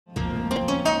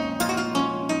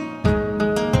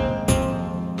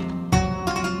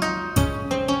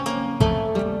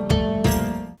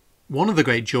One of the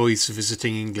great joys of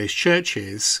visiting English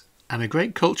churches, and a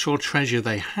great cultural treasure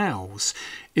they house,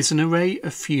 is an array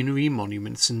of funerary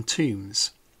monuments and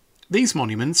tombs. These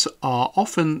monuments are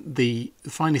often the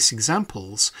finest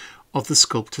examples of the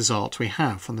sculptor's art we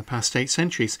have from the past 8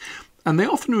 centuries, and they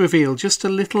often reveal just a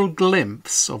little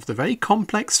glimpse of the very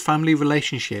complex family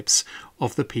relationships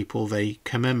of the people they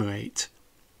commemorate.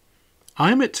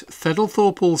 I am at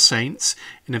Thedlethorpe All Saints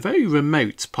in a very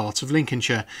remote part of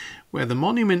Lincolnshire, where the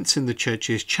monuments in the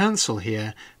church's chancel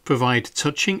here provide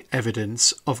touching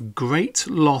evidence of great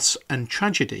loss and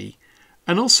tragedy,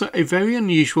 and also a very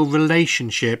unusual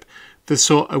relationship that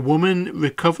saw a woman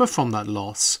recover from that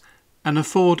loss and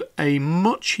afford a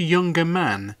much younger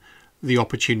man the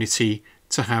opportunity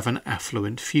to have an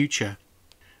affluent future.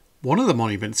 One of the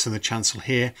monuments in the chancel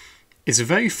here is a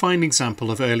very fine example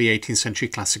of early 18th century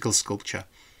classical sculpture.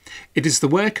 It is the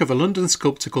work of a London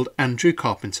sculptor called Andrew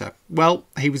Carpenter. Well,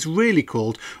 he was really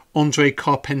called André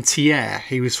Carpentier.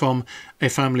 He was from a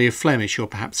family of Flemish or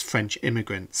perhaps French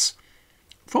immigrants.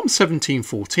 From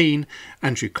 1714,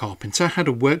 Andrew Carpenter had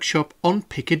a workshop on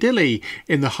Piccadilly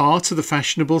in the heart of the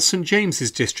fashionable St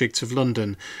James's district of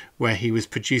London, where he was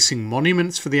producing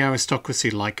monuments for the aristocracy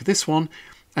like this one,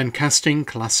 and casting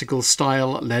classical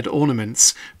style lead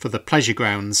ornaments for the pleasure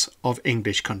grounds of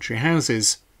English country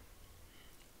houses.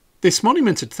 This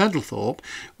monument at Thedlethorpe,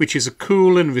 which is a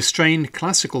cool and restrained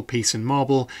classical piece in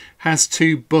marble, has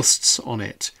 2 busts on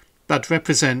it that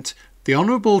represent the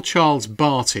Honourable Charles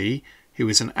Barty, who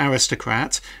was an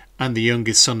aristocrat and the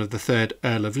youngest son of the 3rd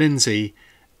Earl of Lindsay,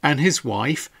 and his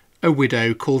wife, a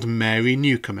widow called Mary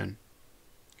Newcomen.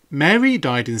 Mary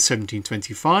died in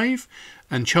 1725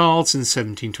 and Charles in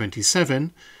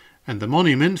 1727, and the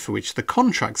monument, for which the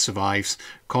contract survives,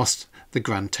 cost the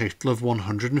grand total of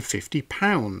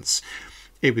 £150.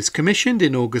 It was commissioned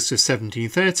in August of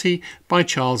 1730 by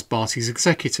Charles Barty's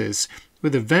executors,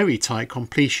 with a very tight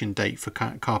completion date for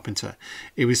Carpenter.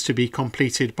 It was to be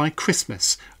completed by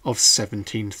Christmas of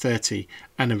 1730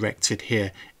 and erected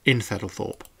here in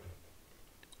Thedlethorpe.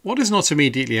 What is not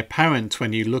immediately apparent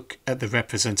when you look at the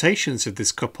representations of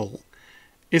this couple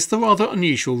is the rather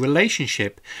unusual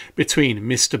relationship between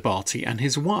Mr. Barty and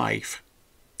his wife.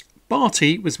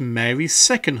 Barty was Mary's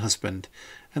 2nd husband,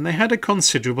 and they had a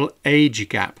considerable age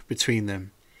gap between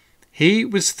them. He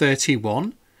was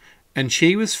 31 and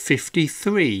she was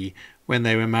 53 when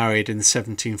they were married in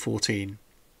 1714.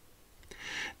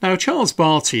 Now, Charles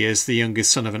Barty, as the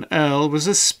youngest son of an earl, was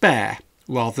a spare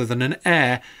rather than an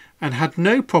heir, and had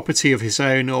no property of his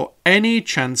own or any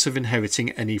chance of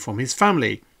inheriting any from his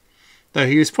family, though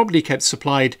he was probably kept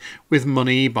supplied with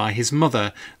money by his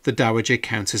mother, the Dowager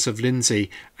Countess of Lindsay,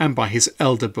 and by his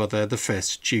elder brother, the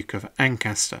 1st Duke of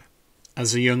Ancaster.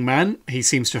 As a young man, he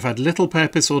seems to have had little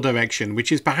purpose or direction,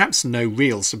 which is perhaps no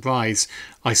real surprise.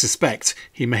 I suspect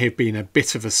he may have been a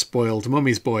bit of a spoiled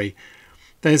mummy's boy.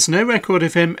 There's no record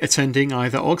of him attending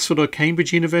either Oxford or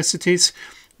Cambridge universities,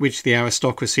 which the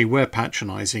aristocracy were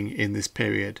patronising in this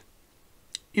period.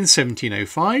 In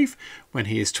 1705, when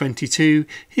he is 22,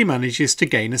 he manages to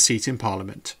gain a seat in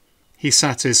Parliament. He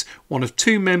sat as one of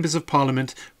 2 members of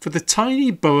Parliament for the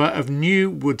tiny borough of New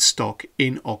Woodstock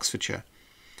in Oxfordshire.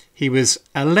 He was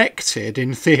elected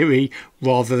in theory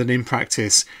rather than in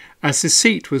practice, as his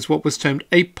seat was what was termed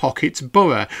a pocket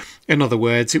borough. In other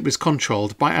words, it was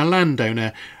controlled by a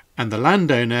landowner, and the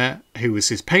landowner, who was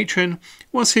his patron,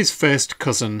 was his first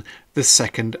cousin, the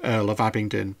 2nd Earl of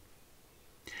Abingdon.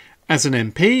 As an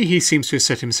MP, he seems to have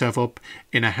set himself up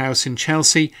in a house in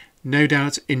Chelsea, no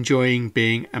doubt enjoying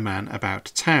being a man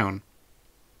about town.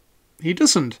 He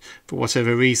doesn't, for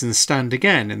whatever reason, stand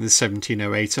again in the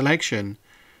 1708 election,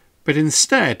 but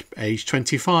instead, aged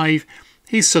 25,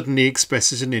 he suddenly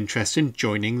expresses an interest in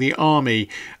joining the army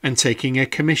and taking a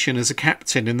commission as a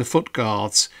captain in the Foot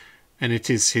Guards, and it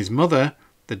is his mother,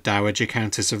 the Dowager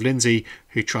Countess of Lindsay,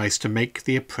 who tries to make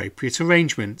the appropriate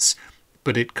arrangements,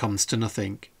 but it comes to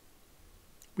nothing.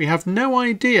 We have no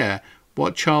idea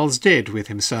what Charles did with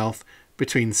himself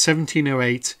between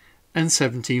 1708 and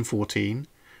 1714,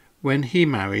 when he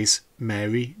marries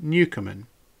Mary Newcomen.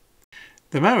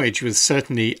 The marriage was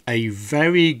certainly a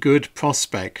very good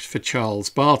prospect for Charles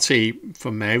Barty,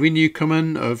 for Mary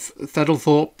Newcomen of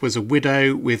Thedlethorpe was a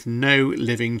widow with no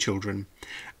living children.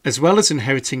 As well as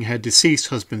inheriting her deceased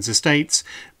husband's estates,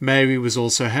 Mary was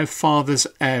also her father's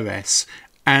heiress,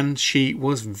 and she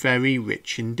was very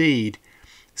rich indeed.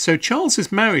 So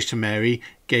Charles's marriage to Mary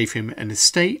gave him an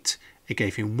estate, it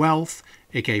gave him wealth,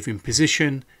 it gave him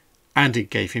position, and it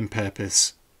gave him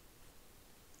purpose.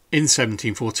 In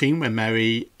 1714, when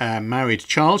Mary married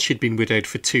Charles, she'd been widowed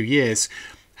for 2 years.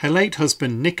 Her late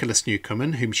husband Nicholas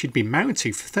Newcomen, whom she'd been married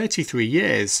to for 33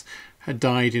 years, had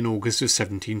died in August of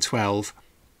 1712.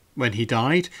 When he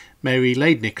died, Mary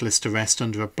laid Nicholas to rest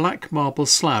under a black marble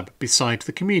slab beside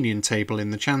the communion table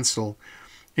in the chancel.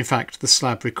 In fact, the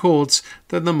slab records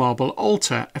that the marble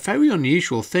altar, a very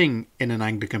unusual thing in an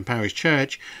Anglican parish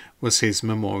church, was his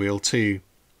memorial too.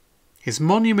 His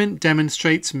monument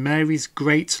demonstrates Mary's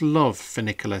great love for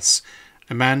Nicholas,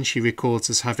 a man she records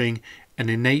as having an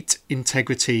innate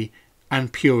integrity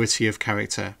and purity of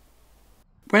character.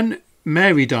 When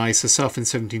Mary dies herself in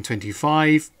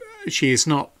 1725, she is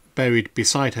not buried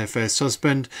beside her first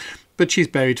husband, but she's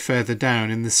buried further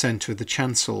down in the centre of the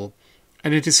chancel,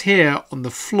 and it is here on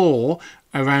the floor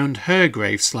around her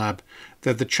grave slab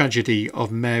that the tragedy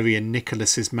of Mary and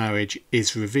Nicholas's marriage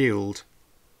is revealed.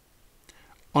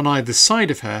 On either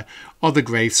side of her are the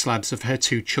grave slabs of her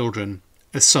two children,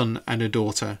 a son and a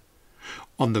daughter.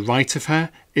 On the right of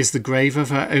her is the grave of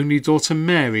her only daughter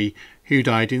Mary, who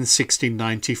died in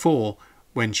 1694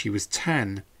 when she was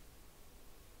 10.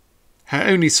 Her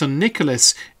only son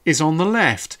Nicholas is on the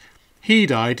left. He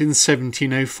died in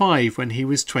 1705 when he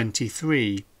was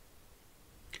 23.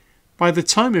 By the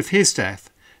time of his death,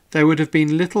 there would have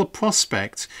been little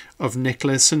prospect of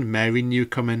Nicholas and Mary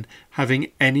Newcomen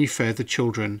having any further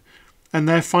children, and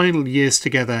their final years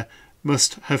together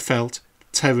must have felt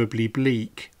terribly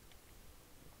bleak.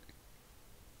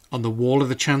 On the wall of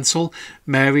the chancel,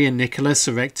 Mary and Nicholas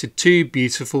erected two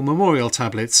beautiful memorial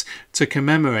tablets to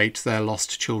commemorate their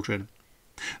lost children.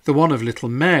 The one of little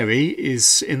Mary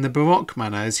is in the Baroque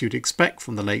manner, as you'd expect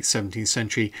from the late 17th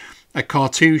century, a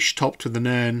cartouche topped with an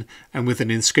urn and with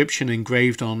an inscription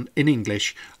engraved on in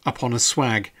English upon a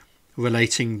swag,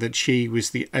 relating that she was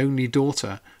the only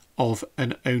daughter of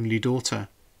an only daughter.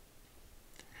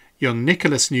 Young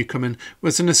Nicholas Newcomen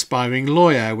was an aspiring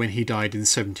lawyer when he died in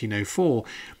 1704.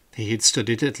 He had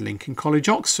studied at Lincoln College,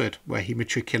 Oxford, where he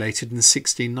matriculated in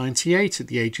 1698 at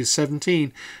the age of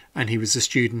 17, and he was a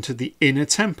student at the Inner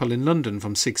Temple in London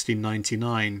from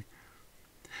 1699.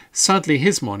 Sadly,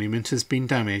 his monument has been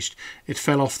damaged. It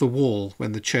fell off the wall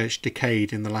when the church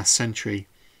decayed in the last century.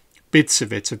 Bits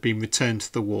of it have been returned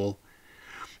to the wall.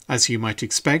 As you might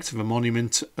expect of a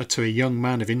monument to a young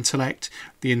man of intellect,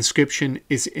 the inscription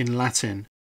is in Latin.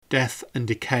 Death and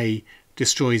decay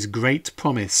destroys great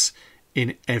promise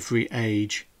in every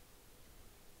age.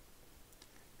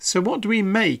 So what do we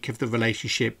make of the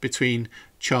relationship between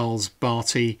Charles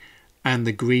Barty and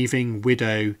the grieving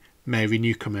widow Mary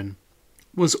Newcomen?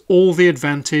 Was all the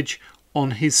advantage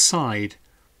on his side?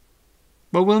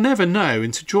 Well, we'll never know,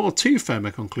 and to draw too firm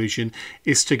a conclusion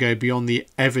is to go beyond the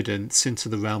evidence into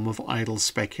the realm of idle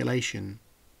speculation.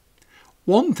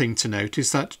 One thing to note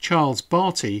is that Charles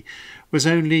Barty was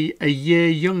only a year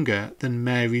younger than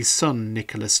Mary's son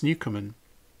Nicholas Newcomen.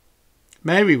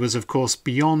 Mary was of course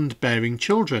beyond bearing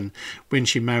children when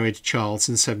she married Charles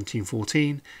in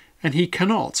 1714, and he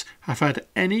cannot have had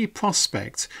any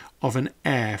prospect of an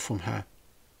heir from her.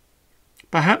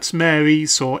 Perhaps Mary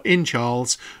saw in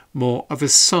Charles more of a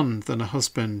son than a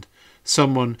husband,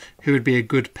 someone who would be a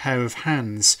good pair of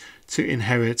hands to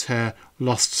inherit her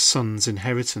lost son's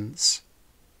inheritance.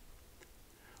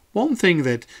 One thing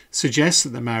that suggests that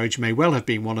the marriage may well have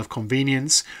been one of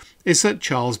convenience is that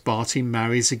Charles Barty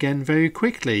marries again very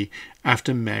quickly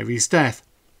after Mary's death.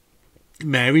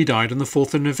 Mary died on the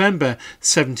 4th of November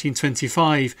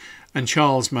 1725, and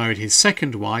Charles married his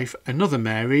second wife, another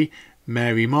Mary,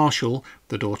 Mary Marshall,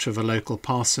 the daughter of a local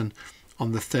parson,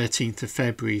 on the 13th of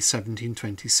February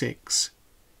 1726.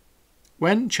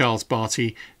 When Charles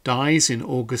Barty dies in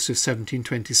August of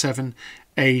 1727,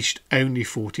 aged only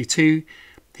 42,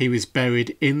 he was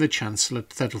buried in the chancel at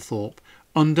Thedlethorpe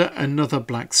under another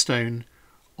black stone,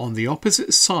 on the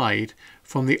opposite side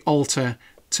from the altar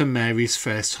to Mary's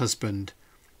first husband,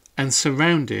 and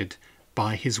surrounded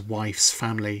by his wife's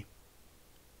family.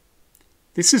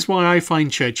 This is why I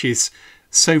find churches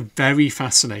so very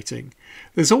fascinating.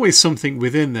 There's always something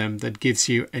within them that gives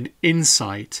you an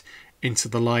insight into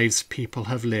the lives people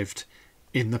have lived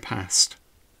in the past.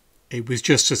 It was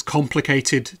just as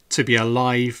complicated to be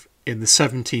alive in the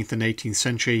 17th and 18th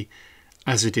century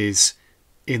as it is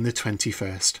in the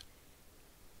 21st.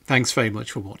 Thanks very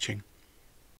much for watching.